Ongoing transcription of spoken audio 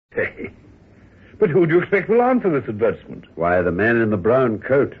Hey, but who do you expect will answer this advertisement? Why, the man in the brown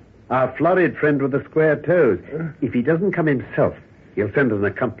coat. Our florid friend with the square toes. If he doesn't come himself, he'll send an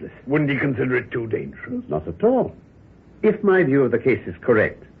accomplice. Wouldn't he consider it too dangerous? Not at all. If my view of the case is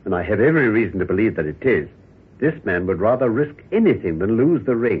correct, and I have every reason to believe that it is, this man would rather risk anything than lose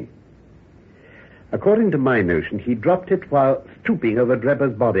the ring. According to my notion, he dropped it while stooping over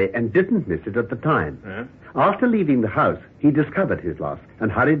Drebber's body and didn't miss it at the time. Huh? After leaving the house, he discovered his loss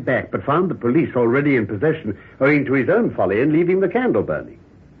and hurried back, but found the police already in possession owing to his own folly in leaving the candle burning.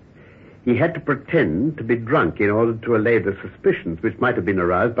 He had to pretend to be drunk in order to allay the suspicions which might have been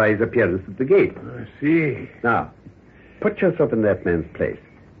aroused by his appearance at the gate. I see. Now, put yourself in that man's place.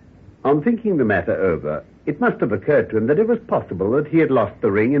 On thinking the matter over, it must have occurred to him that it was possible that he had lost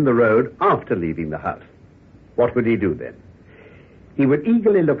the ring in the road after leaving the house. What would he do then? He would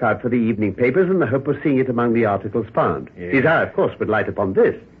eagerly look out for the evening papers in the hope of seeing it among the articles found. Yes. His eye, of course, would light upon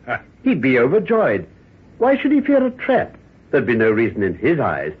this. He'd be overjoyed. Why should he fear a trap? There'd be no reason in his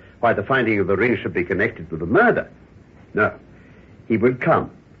eyes why the finding of the ring should be connected with the murder. No. He would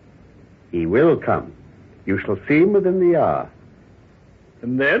come. He will come. You shall see him within the hour.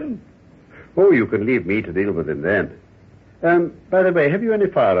 And then? Oh, you can leave me to deal with him then. By the way, have you any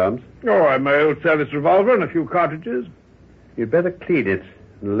firearms? Oh, I've my old service revolver and a few cartridges. You'd better clean it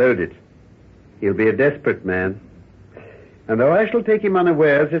and load it. He'll be a desperate man. And though I shall take him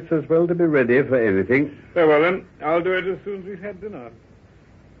unawares, it's as well to be ready for anything. Very well, then. I'll do it as soon as we've had dinner.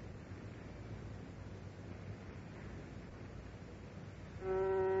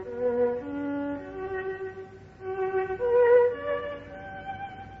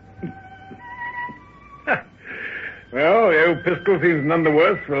 Well, the old pistol seems none the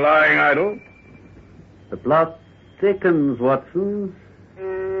worse for lying idle. The plot thickens, Watson.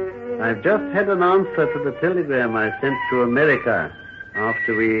 I've just had an answer to the telegram I sent to America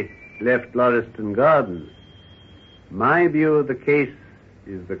after we left Lauriston Gardens. My view of the case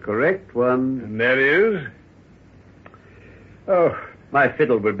is the correct one. And that is? Oh, my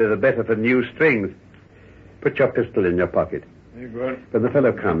fiddle would be the better for new strings. Put your pistol in your pocket. Very good. When the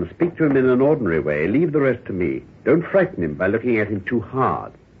fellow comes, speak to him in an ordinary way. Leave the rest to me. Don't frighten him by looking at him too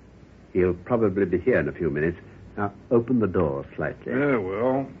hard. He'll probably be here in a few minutes. Now, open the door slightly. Yeah,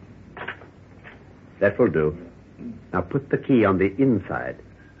 well. That will do. Now, put the key on the inside.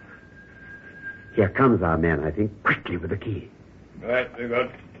 Here comes our man, I think. Quickly with the key. Right, very good.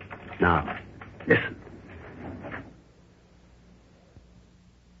 Now, listen.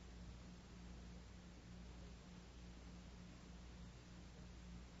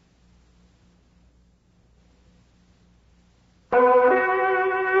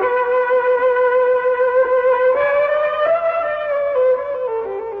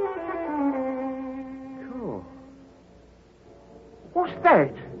 What's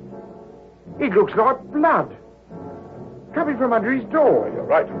that? It looks like blood. Coming from under his door. You're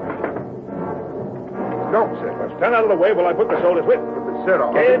right. No, sir. Now stand out of the way while I put the shoulders with. But, sir,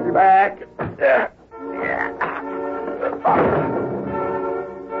 Get back. I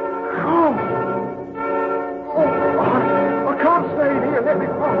can't stay in here. Let me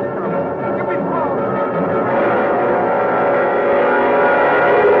pass. Let me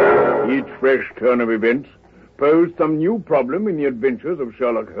pass. Each fresh turn of events posed some new problem in the adventures of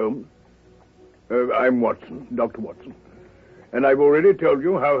Sherlock Holmes. I'm Watson, Dr. Watson. And I've already told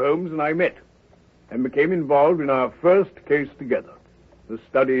you how Holmes and I met and became involved in our first case together, the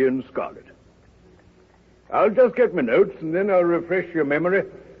study in Scarlet. I'll just get my notes, and then I'll refresh your memory,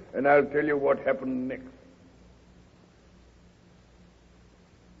 and I'll tell you what happened next.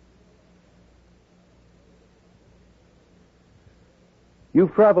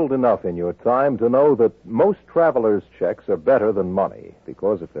 You've traveled enough in your time to know that most travelers' checks are better than money,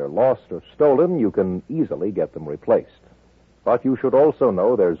 because if they're lost or stolen, you can easily get them replaced. But you should also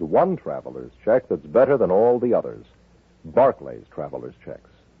know there's one traveler's check that's better than all the others: Barclay's traveler's checks.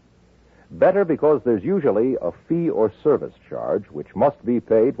 Better because there's usually a fee or service charge which must be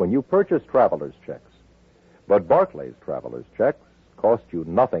paid when you purchase traveler's checks. But Barclay's traveler's checks cost you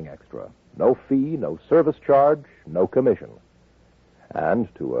nothing extra. No fee, no service charge, no commission.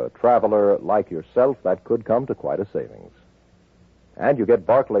 And to a traveler like yourself, that could come to quite a savings. And you get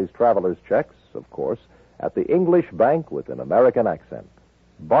Barclay's traveler's checks, of course, at the English bank with an American accent,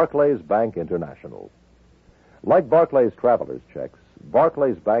 Barclays Bank International. Like Barclay's traveler's checks,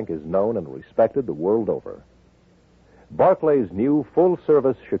 Barclays Bank is known and respected the world over. Barclays' new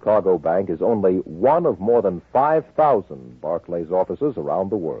full-service Chicago bank is only one of more than 5,000 Barclays offices around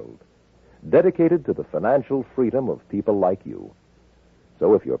the world, dedicated to the financial freedom of people like you.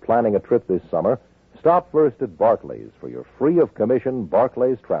 So if you're planning a trip this summer, Stop first at Barclays for your free of commission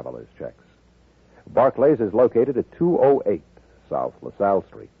Barclays Traveler's Checks. Barclays is located at 208 South LaSalle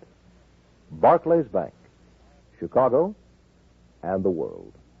Street. Barclays Bank, Chicago, and the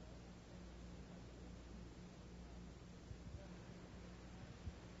world.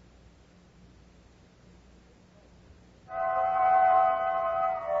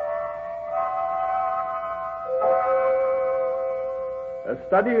 A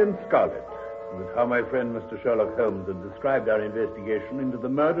study in Scarlet was how my friend Mr. Sherlock Holmes had described our investigation into the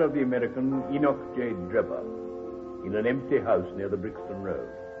murder of the American Enoch J. Drebber in an empty house near the Brixton Road.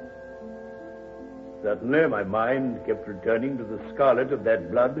 Certainly, my mind kept returning to the scarlet of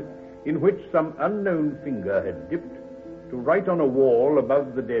that blood in which some unknown finger had dipped to write on a wall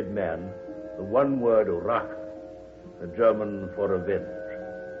above the dead man the one word Rache, the German for revenge.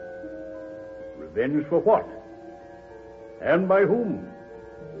 Revenge for what? And by whom?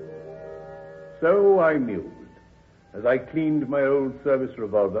 So I mused as I cleaned my old service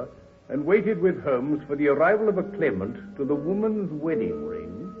revolver and waited with Holmes for the arrival of a claimant to the woman's wedding ring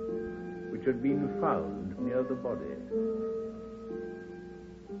which had been found near the body.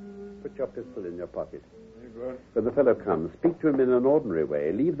 Put your pistol in your pocket. When the fellow comes, speak to him in an ordinary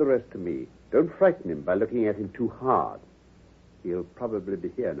way. Leave the rest to me. Don't frighten him by looking at him too hard. He'll probably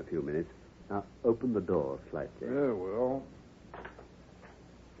be here in a few minutes. Now, open the door slightly. Yeah, well.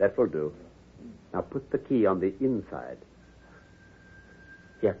 That will do. Now, put the key on the inside.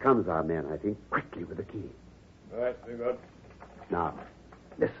 Here comes our man, I think. Quickly with the key. All right, very good. Now,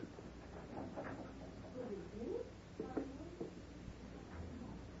 listen.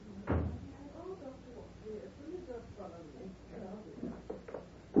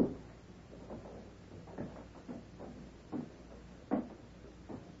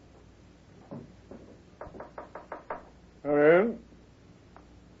 Come in.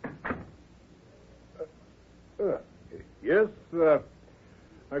 Yes,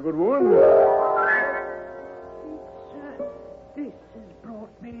 my good woman. This has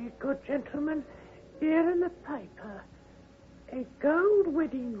brought me, good gentleman, here in the paper. A gold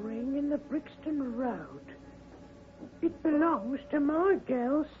wedding ring in the Brixton Road. It belongs to my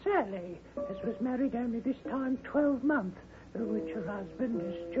girl, Sally, as was married only this time 12 months, of which her husband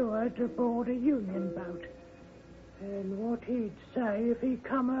is steward aboard a union boat. And what he'd say if he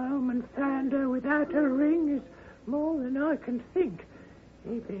come home and found her without a ring is more than I can think,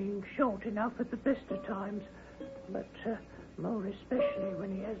 he being short enough at the best of times, but more especially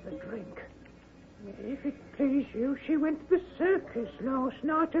when he has the drink. If it please you, she went to the circus last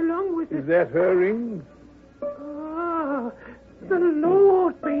night along with... Is that her ring? Ah, the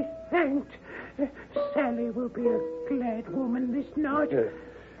Lord be thanked. Sally will be a glad woman this night.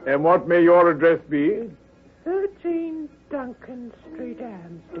 And what may your address be? 13 Duncan Street,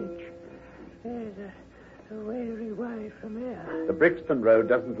 Amsterdam. There's a weary way from here. The Brixton Road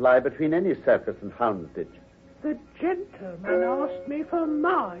doesn't lie between any circus and Houndsditch. The gentleman asked me for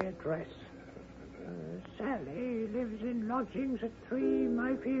my address. Sally lives in lodgings at 3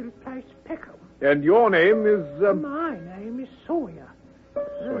 Mayfield Place, Peckham. And your name is... My name is Sawyer.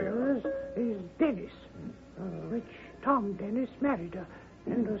 Hers is Dennis. Rich Tom Dennis married her.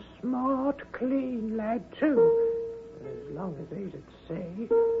 And a smart, clean lad, too. As long as he's at sea.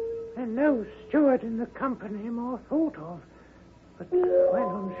 And no steward in the company more thought of. But when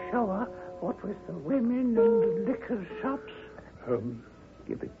on shore, what with the women and the liquor shops... Holmes,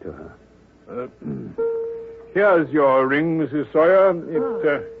 Give it to her. Here's your ring, Mrs. Sawyer.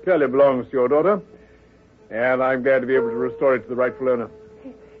 It clearly belongs to your daughter. And I'm glad to be able to restore it to the rightful owner.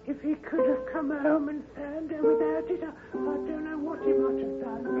 If he could have come home and found her without it, I don't know what he might have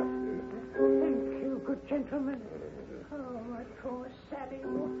done. Thank you, good gentleman. Oh, my poor Sally,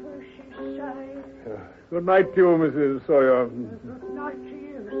 what will she say? Good night to you, Mrs. Sawyer. Good night to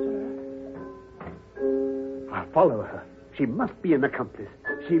you, sir. I'll follow her. She must be an accomplice.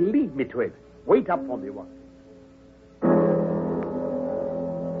 She'll lead me to it. Wait up for me, Watson. I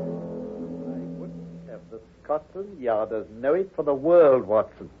wouldn't have the Scotland Yarders know it for the world,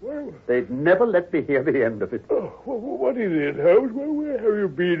 Watson. Well, They'd never let me hear the end of it. what is it, Holmes? Where have you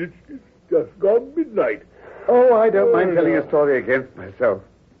been? It's just gone midnight. Oh, I don't mind telling a story against myself.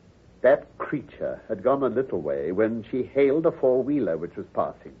 That creature had gone a little way when she hailed a four-wheeler which was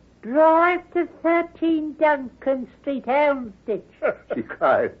passing. Drive to 13 Duncan Street, Houndsditch. She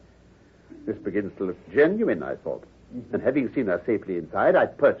cried. This begins to look genuine, I thought. And having seen her safely inside, I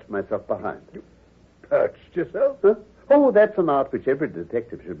perched myself behind. You perched yourself? Huh? Oh, that's an art which every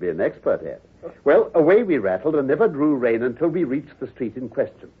detective should be an expert at. Well, away we rattled and never drew rein until we reached the street in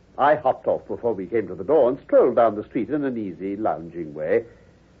question. I hopped off before we came to the door and strolled down the street in an easy, lounging way.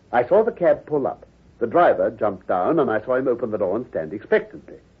 I saw the cab pull up. The driver jumped down, and I saw him open the door and stand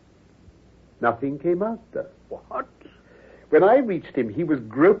expectantly. Nothing came after. What? When I reached him, he was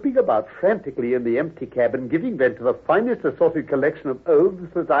groping about frantically in the empty cabin, giving vent to the finest assorted collection of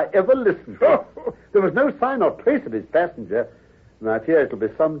oaths that I ever listened to. There was no sign or trace of his passenger, and I fear it'll be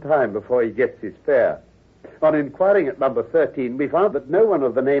some time before he gets his fare. On inquiring at number 13, we found that no one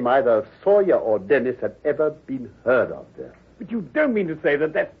of the name either of Sawyer or Dennis had ever been heard of there. But you don't mean to say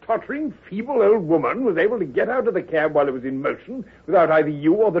that tottering, feeble old woman was able to get out of the cab while it was in motion without either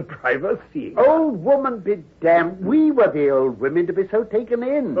you or the driver seeing her? Old woman be damned. We were the old women to be so taken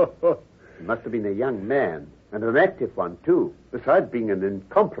in. He must have been a young man, and an active one, too, besides being an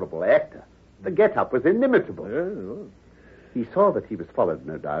incomparable actor. The get-up was inimitable. Yeah. He saw that he was followed,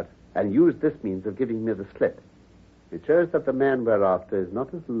 no doubt, and used this means of giving me the slip. It shows that the man we're after is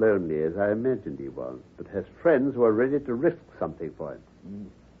not as lonely as I imagined he was, but has friends who are ready to risk something for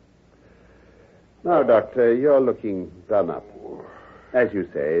him. Now, Doctor, you're looking done up. As you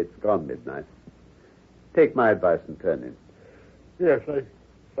say, it's gone midnight. Take my advice and turn in. Yes,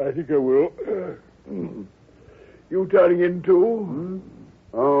 I think I will. You turning in, too?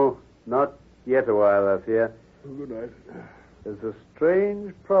 Oh, not yet a while, I fear. Good night. There's a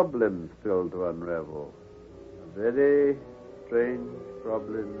strange problem still to unravel. A very strange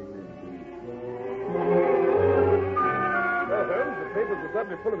problem indeed. Well, Holmes, the papers are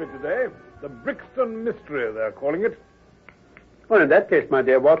suddenly full of it today. The Brixton Mystery, they're calling it. Well, in that case, my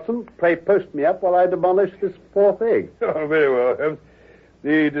dear Watson, pray post me up while I demolish this fourth egg. Oh, very well, Holmes.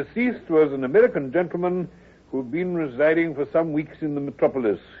 The deceased was an American gentleman who'd been residing for some weeks in the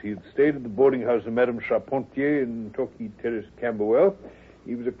metropolis. He'd stayed at the boarding house of Madame Charpentier in Torquay Terrace, Camberwell.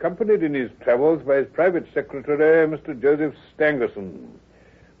 He was accompanied in his travels by his private secretary, Mr. Joseph Stangerson.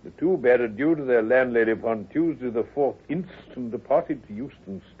 The two bade adieu to their landlady upon Tuesday the 4th inst and departed to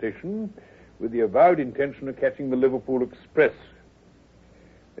Euston Station with the avowed intention of catching the Liverpool Express.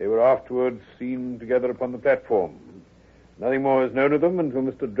 They were afterwards seen together upon the platform. Nothing more is known of them until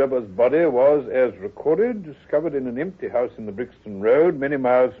Mr. Drebber's body was, as recorded, discovered in an empty house in the Brixton Road, many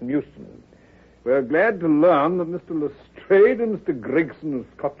miles from Euston. We're glad to learn that Mr. Lestrade and Mr. Gregson of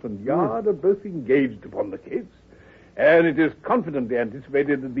Scotland Yard are both engaged upon the case, and it is confidently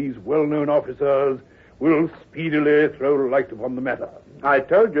anticipated that these well-known officers will speedily throw light upon the matter. I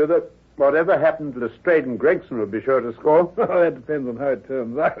told you that whatever happened to Lestrade and Gregson would be sure to score. That depends on how it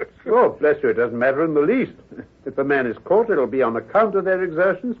turns out. Oh, bless you, it doesn't matter in the least. If the man is caught, it'll be on account of their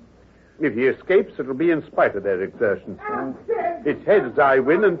exertions. If he escapes, it'll be in spite of their exertions. It's heads I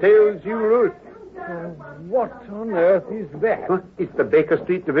win and tails you lose. What on earth is that? Huh? It's the Baker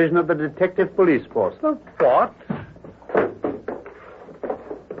Street Division of the Detective Police Force. The what?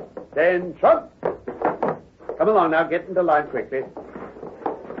 Attention! Come along now, get into line quickly.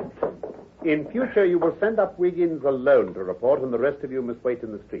 In future, you will send up Wiggins alone to report, and the rest of you must wait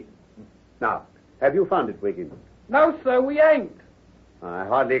in the street. Now, have you found it, Wiggins? No, sir, we ain't. I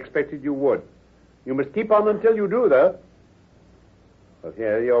hardly expected you would. You must keep on until you do, though. Well,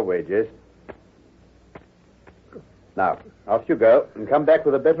 here are your wages. Now, off you go, and come back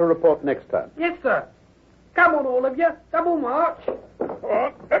with a better report next time. Yes, sir. Come on, all of you. Double march.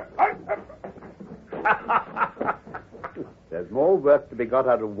 There's more work to be got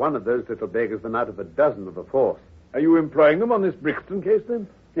out of one of those little beggars than out of a dozen of the force. Are you employing them on this Brixton case, then?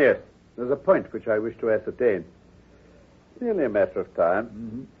 Yes, there's a point which I wish to ascertain. It's merely a matter of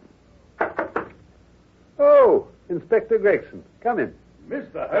time. Mm-hmm. Oh, Inspector Gregson, come in.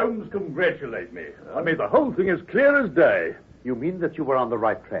 Mr. Holmes, congratulate me. I mean, the whole thing is clear as day. You mean that you were on the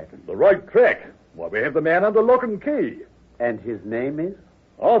right track? The right track. Why, we have the man under lock and key. And his name is?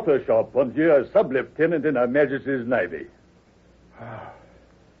 Arthur Charpentier, sub-lieutenant in Her Majesty's Navy.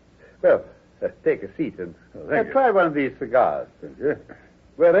 Well, take a seat and thank you. try one of these cigars. Thank you.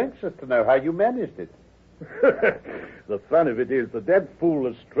 We're anxious to know how you managed it. The fun of it is that that fool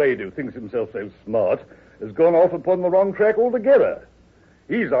Lestrade, who thinks himself so smart, has gone off upon the wrong track altogether.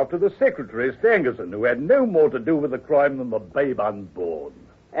 He's after the secretary, Stangerson, who had no more to do with the crime than the babe unborn.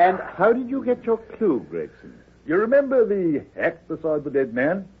 And how did you get your clue, Gregson? You remember the act beside the dead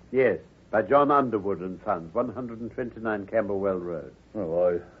man? Yes, by John Underwood and Sons, 129 Camberwell Road.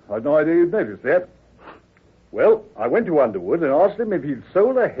 Oh, I had no idea you'd noticed that. Well, I went to Underwood and asked him if he'd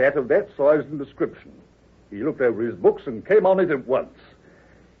sold a hat of that size and description. He looked over his books and came on it at once.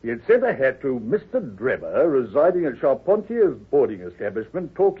 He had sent a hat to Mr. Drebber, residing at Charpentier's boarding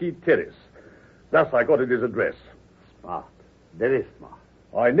establishment, Torquay Terrace. Thus I got at his address. Smart. Very smart.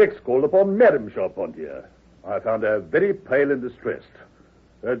 I next called upon Madame Charpentier. I found her very pale and distressed.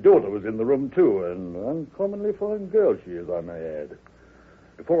 Her daughter was in the room, too, an uncommonly fine girl she is, I may add.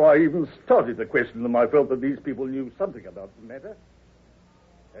 Before I even started to question them, I felt that these people knew something about the matter.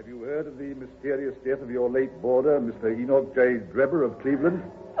 Have you heard of the mysterious death of your late boarder, Mr. Enoch J. Drebber of Cleveland?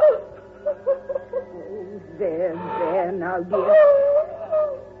 There, now, dear.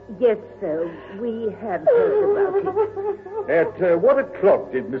 Yes, sir, we have heard about it. At what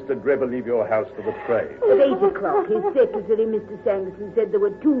o'clock did Mr. Drebber leave your house for the train? At 8 o'clock. His secretary, Mr. Stangerson, said there were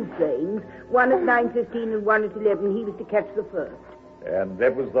 2 trains, one at 9:15 and one at 11. He was to catch the first. And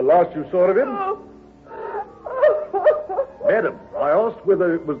that was the last you saw of him? Madam, I asked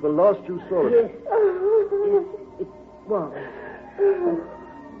whether it was the last you saw of him. Yes, it was.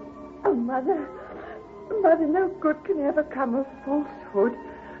 Oh, Mother, no good can ever come of falsehood.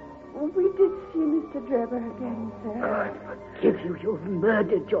 We did see Mr. Drebber again, sir. God forgive you. You've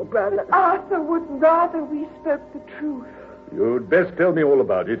murdered your brother. Arthur would rather we spoke the truth. You'd best tell me all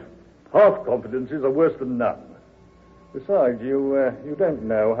about it. Half confidences are worse than none. Besides, you don't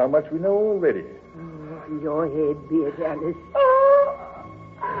know how much we know already. Oh, your head be it, Alice.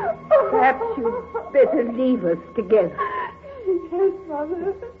 Perhaps you'd better leave us together. Yes,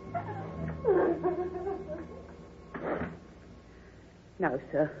 Mother. Now,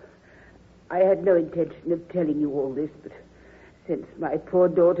 sir, I had no intention of telling you all this, but since my poor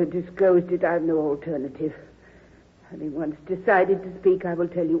daughter disclosed it, I've no alternative. Having once decided to speak, I will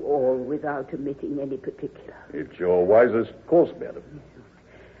tell you all without omitting any particular. It's your wisest course, madam.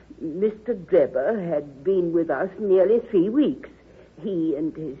 Mr. Drebber had been with us nearly 3 weeks. He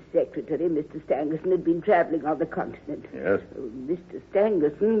and his secretary, Mr. Stangerson, had been traveling on the continent. Yes. Mr.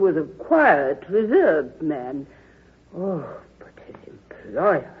 Stangerson was a quiet, reserved man. Oh, but his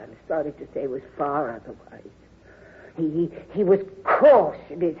employer, I'm sorry to say, was far otherwise. He was coarse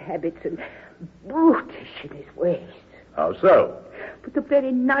in his habits and brutish in his ways. How so? But the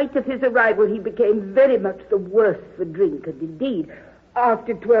very night of his arrival, he became very much the worse for drink, and indeed,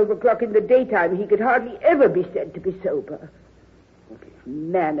 after 12 o'clock in the daytime, he could hardly ever be said to be sober. His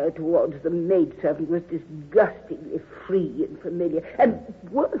manner towards the maidservant was disgustingly free and familiar. And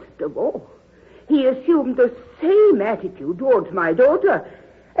worst of all, he assumed the same attitude towards my daughter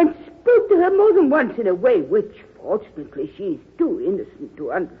and spoke to her more than once in a way which, fortunately, she's too innocent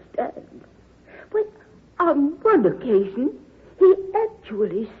to understand. But on one occasion, he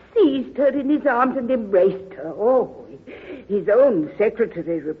actually seized her in his arms and embraced her. Oh, his own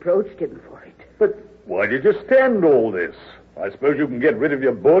secretary reproached him for it. But why did you stand all this? I suppose you can get rid of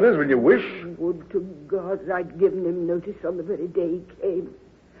your boarders when you wish. Would to God I'd given him notice on the very day he came.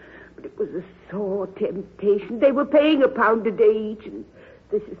 But it was a sore temptation. They were paying £1 a day each, and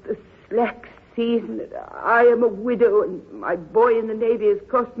this is the slack season. I am a widow, and my boy in the Navy has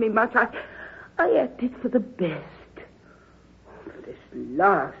cost me much. I acted for the best. This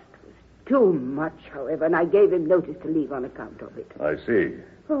last was too much, however, and I gave him notice to leave on account of it. I see.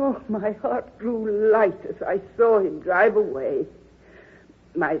 Oh, my heart grew light as I saw him drive away.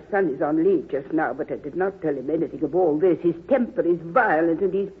 My son is on leave just now, but I did not tell him anything of all this. His temper is violent,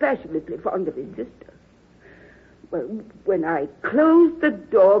 and he's passionately fond of his sister. Well, when I closed the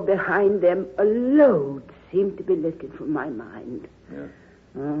door behind them, a load seemed to be lifted from my mind. Yeah.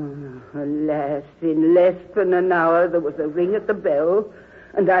 Oh, alas, in less than an hour there was a ring at the bell,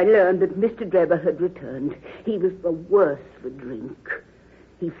 and I learned that Mr. Drebber had returned. He was the worse for drink.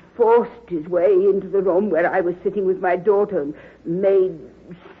 He forced his way into the room where I was sitting with my daughter and made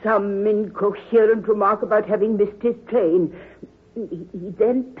some incoherent remark about having missed his train. He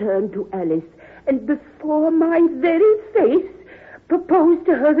then turned to Alice and before my very face proposed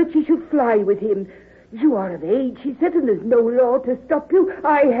to her that she should fly with him. You are of age, he said, and there's no law to stop you.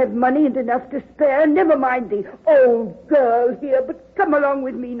 I have money and enough to spare. Never mind the old girl here, but come along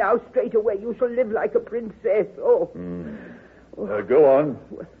with me now straight away. You shall live like a princess. Go on.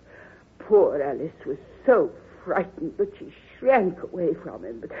 Poor Alice was so frightened that she shrank away from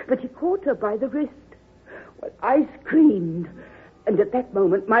him, but he caught her by the wrist. Well, I screamed, and at that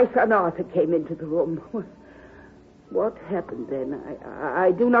moment my son Arthur came into the room. What happened then,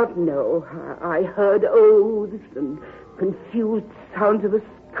 I do not know. I heard oaths and confused sounds of a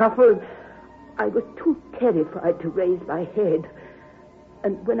scuffle. I was too terrified to raise my head.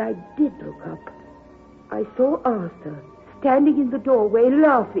 And when I did look up, I saw Arthur standing in the doorway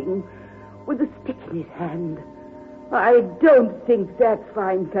laughing with a stick in his hand. I don't think that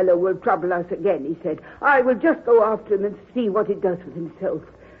fine fellow will trouble us again, he said. I will just go after him and see what he does with himself.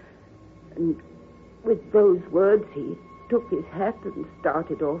 And with those words, he took his hat and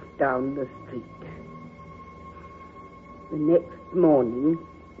started off down the street. The next morning,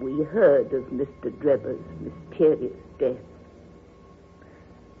 we heard of Mr. Drebber's mysterious death.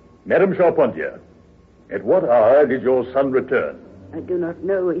 Madame Charpentier, at what hour did your son return? I do not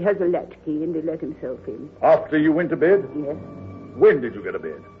know. He has a latchkey and he let himself in. After you went to bed? Yes, When did you go to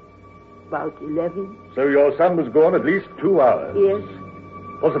bed? about 11. So your son was gone at least 2 hours? Yes,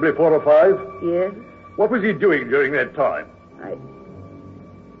 Possibly 4 or 5? yes. What was he doing during that time?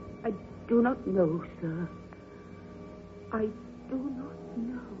 I do not know, sir. I do not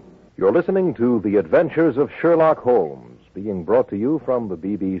know. You're listening to The Adventures of Sherlock Holmes, being brought to you from the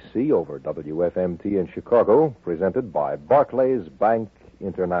BBC over WFMT in Chicago, presented by Barclays Bank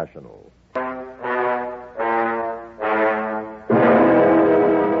International.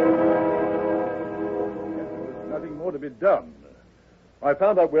 Nothing more to be done. I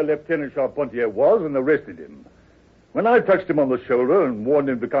found out where Lieutenant Charpentier was and arrested him. When I touched him on the shoulder and warned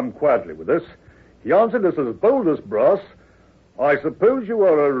him to come quietly with us, he answered us as bold as brass, "I suppose you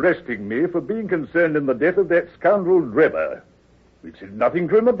are arresting me for being concerned in the death of that scoundrel Drebber." We said nothing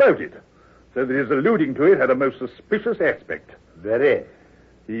to him about it, so that his alluding to it had a most suspicious aspect. Very.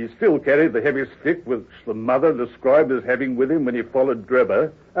 He still carried the heavy stick which the mother described as having with him when he followed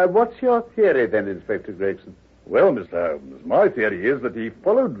Drebber. What's your theory then, Inspector Gregson? Well, Mr. Holmes, my theory is that he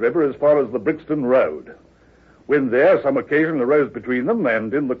followed Drebber as far as the Brixton Road. When there, some occasion arose between them,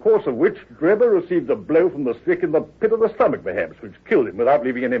 and in the course of which Drebber received a blow from the stick in the pit of the stomach, perhaps, which killed him without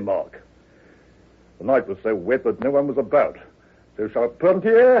leaving any mark. The night was so wet that no one was about, so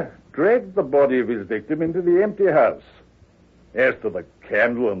Charpentier dragged the body of his victim into the empty house. As to the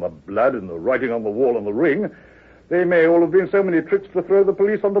candle and the blood and the writing on the wall and the ring, they may all have been so many tricks to throw the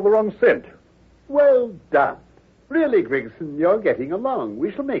police onto the wrong scent. Well done. Really, Gregson, you're getting along.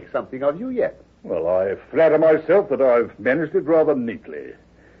 We shall make something of you yet. Well, I flatter myself that I've managed it rather neatly.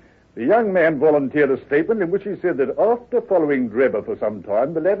 The young man volunteered a statement in which he said that after following Drebber for some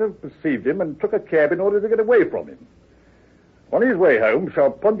time, the latter perceived him and took a cab in order to get away from him. On his way home,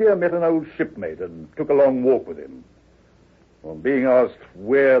 Charpentier met an old shipmate and took a long walk with him. On being asked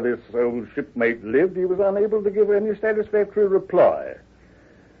where this old shipmate lived, he was unable to give any satisfactory reply.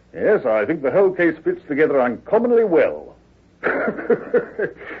 Yes, I think the whole case fits together uncommonly well.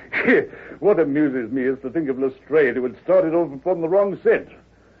 What amuses me is to think of Lestrade, who had started off upon the wrong scent.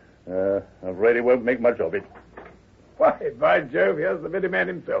 I'm afraid he won't make much of it. Why, by Jove, here's the very man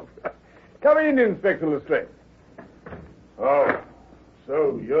himself. Come in, Inspector Lestrade. Oh,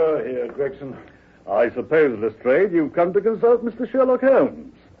 so you're here, Gregson. I suppose, Lestrade, you've come to consult Mr. Sherlock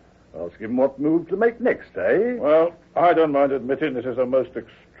Holmes. Ask him what move to make next, eh? Well, I don't mind admitting this is a most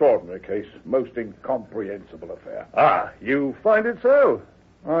extraordinary case, most incomprehensible affair. Ah, you find it so?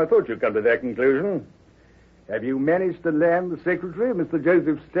 I thought you'd come to that conclusion. Have you managed to land the secretary, Mr.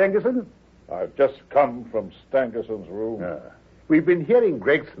 Joseph Stangerson? I've just come from Stangerson's room. We've been hearing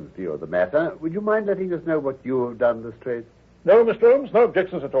Gregson's view of the matter. Would you mind letting us know what you have done, Lestrade? No, Mr. Holmes, no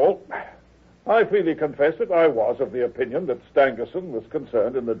objections at all. I freely confess that I was of the opinion that Stangerson was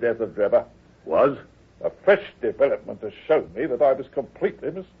concerned in the death of Drebber. Was? A fresh development has shown me that I was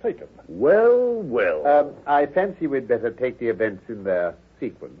completely mistaken. Well. I fancy we'd better take the events in their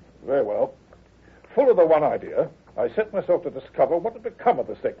sequence. Very well. Full of the one idea, I set myself to discover what had become of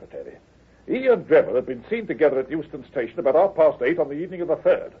the secretary. He and Drebber had been seen together at Euston Station about 8:30 on the evening of the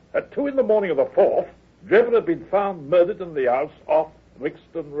 3rd. At 2 in the morning of the 4th, Drebber had been found murdered in the house off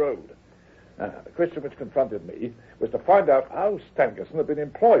Brixton Road. The question which confronted me was to find out how Stangerson had been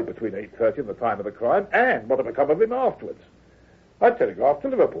employed between 8:30 and the time of the crime, and what had become of him afterwards. I telegraphed to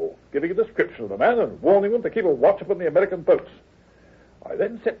Liverpool, giving a description of the man and warning them to keep a watch upon the American boats. I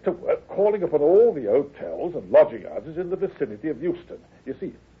then set to work calling upon all the hotels and lodging houses in the vicinity of Euston. You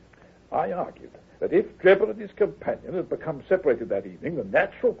see, I argued that if Drebber and his companion had become separated that evening, the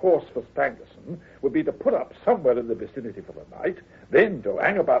natural course for Stangerson would be to put up somewhere in the vicinity for the night, then to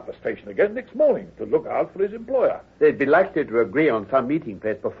hang about the station again next morning to look out for his employer. They'd be likely to agree on some meeting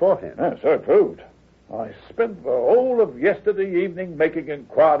place beforehand. So it proved. I spent the whole of yesterday evening making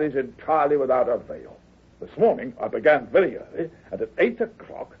inquiries entirely without avail. This morning I began very early, and at 8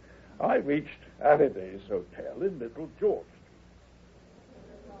 o'clock I reached Halliday's Hotel in Little George.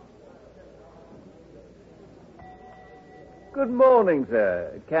 Good morning,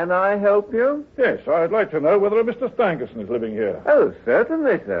 sir. Can I help you? Yes, I'd like to know whether a Mr. Stangerson is living here. Oh,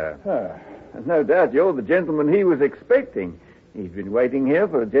 certainly, sir. No doubt you're the gentleman he was expecting. He's been waiting here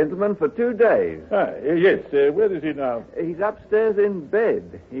for a gentleman for 2 days. Yes. Where is he now? He's upstairs in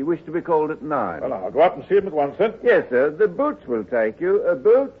bed. He wished to be called at 9. Well, I'll go up and see him at once, then. Yes, sir. The Boots will take you.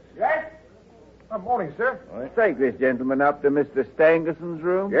 Boots? Yes? Good morning, sir. Take this gentleman up to Mr. Stangerson's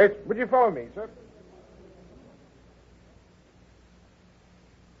room. Yes. Would you follow me, sir?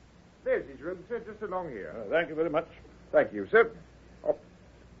 There's his room, sir, just along here. Thank you very much. Thank you, sir. Oh.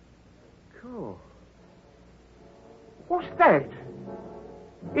 Cool. What's that?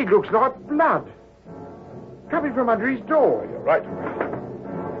 It looks like blood. Coming from under his door. You're right.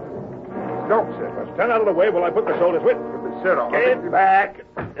 No, sir. Stand out of the way while I put the shoulders with. Sir, Get back.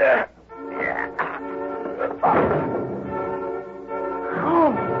 I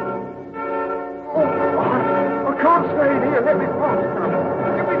can't stay in here. Let me pass now.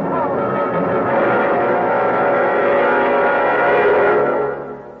 Let me pass.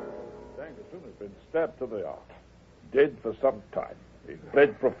 Stangerson has been stabbed to the heart. Dead for some time. He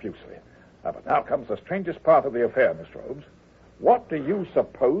bled profusely. But now comes the strangest part of the affair, Mr. Holmes. What do you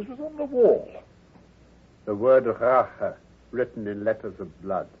suppose was on the wall? The word Rache, written in letters of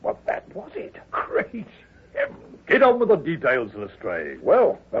blood. What, that was it? Great heavens. Get on with the details, Lestrade.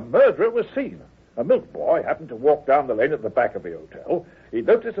 Well, the murderer was seen. A milk boy happened to walk down the lane at the back of the hotel. He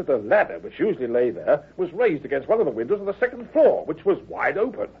noticed that a ladder, which usually lay there, was raised against one of the windows of the second floor, which was wide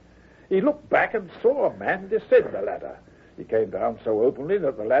open. He looked back and saw a man descend the ladder. He came down so openly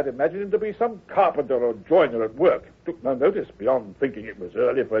that the lad imagined him to be some carpenter or joiner at work. Took no notice beyond thinking it was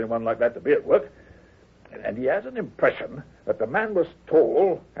early for anyone like that to be at work. And he has an impression that the man was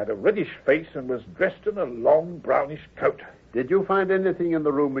tall, had a reddish face, and was dressed in a long brownish coat. Did you find anything in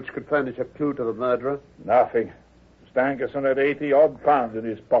the room which could furnish a clue to the murderer? Nothing. Stangerson had 80-odd pounds in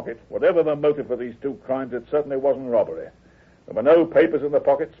his pocket. Whatever the motive for these two crimes, it certainly wasn't robbery. There were no papers in the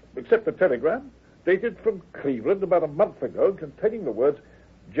pockets, except a telegram, dated from Cleveland about a month ago, containing the words,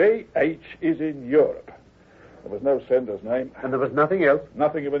 J.H. is in Europe. There was no sender's name. And there was nothing else?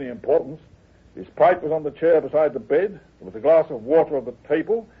 Nothing of any importance. His pipe was on the chair beside the bed. There was a glass of water on the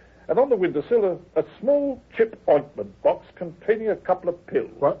table. And on the windowsill, a small chip ointment box containing a couple of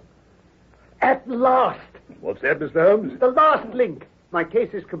pills. What? At last! What's that, Mr. Holmes? The last link. My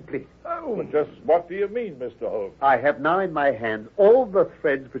case is complete. Oh, just what do you mean, Mr. Holmes? I have now in my hands all the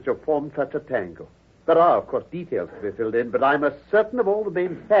threads which have formed such a tangle. There are, of course, details to be filled in, but I'm as certain of all the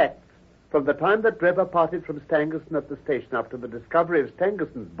main facts from the time that Drebber parted from Stangerson at the station up to the discovery of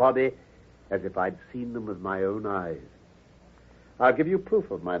Stangerson's body as if I'd seen them with my own eyes. I'll give you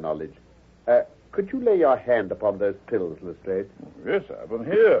proof of my knowledge. Could you lay your hand upon those pills, Lestrade? Yes, I have them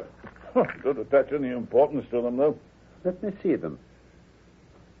here. Don't attach any importance to them, though. Let me see them.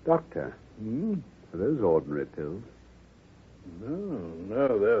 Doctor, are those ordinary pills?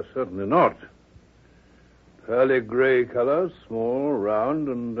 No, they're certainly not. Pearly gray color, small, round,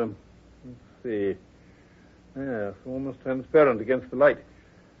 and, let's see. Yes, almost transparent against the light.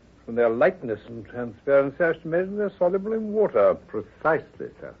 From their lightness and transparency, I should imagine they're soluble in water. Precisely,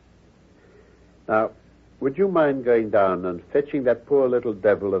 sir. Now, would you mind going down and fetching that poor little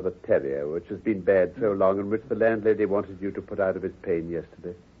devil of a terrier, which has been bad so long, and which the landlady wanted you to put out of its pain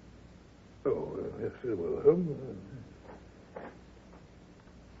yesterday? Oh, yes, I will.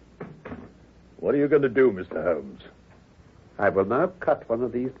 What are you going to do, Mr. Holmes? I will now cut one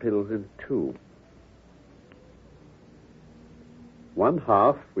of these pills in two. One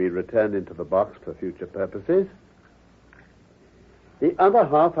half we return into the box for future purposes. The other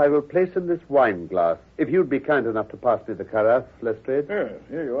half I will place in this wine glass. If you'd be kind enough to pass me the carafe, Lestrade. Yes,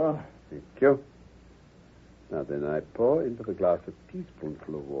 here you are. Thank you. Now then, I pour into the glass a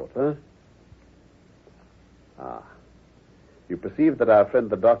teaspoonful of water. Ah. You perceive that our friend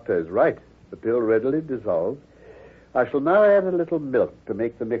the doctor is right. The pill readily dissolves. I shall now add a little milk to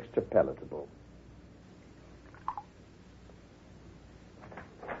make the mixture palatable.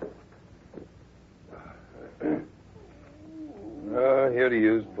 Here he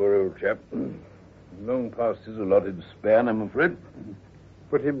is, poor old chap. Long past his allotted span, I'm afraid.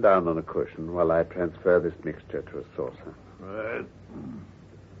 Put him down on a cushion while I transfer this mixture to a saucer. Right.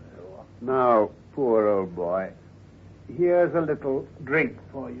 Now, poor old boy, here's a little drink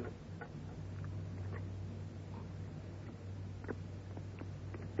for you.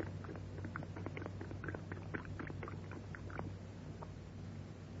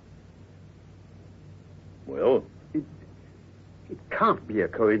 Well? It can't be a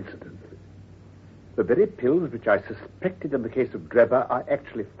coincidence. The very pills which I suspected in the case of Drebber are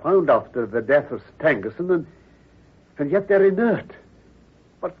actually found after the death of Stangerson, and yet they're inert.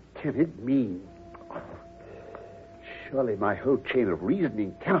 What can it mean? Surely my whole chain of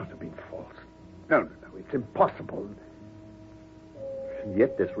reasoning cannot have been false. No, it's impossible. And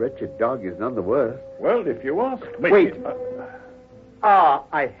yet this wretched dog is none the worse. Well, if you ask me... Wait.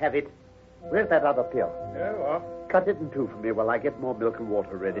 I have it. Where's that other pill? Yeah, well... Cut it in two for me while I get more milk and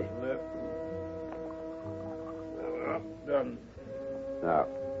water ready. Done. Now,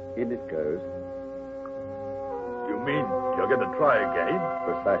 in it goes. You mean you're going to try again?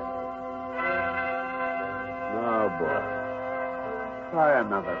 Precisely. Now, boy, try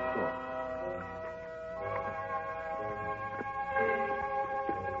another course.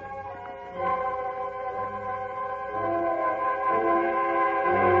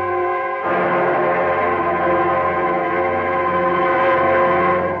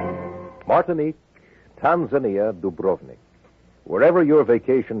 Martinique, Tanzania, Dubrovnik. Wherever your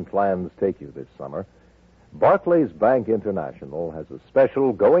vacation plans take you this summer, Barclays Bank International has a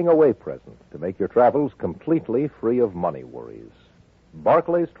special going-away present to make your travels completely free of money worries.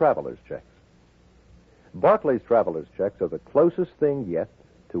 Barclays Traveler's Checks. Barclays Traveler's Checks are the closest thing yet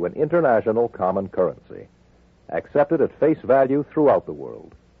to an international common currency, accepted at face value throughout the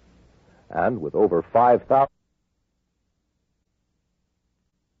world. And with over 5,000...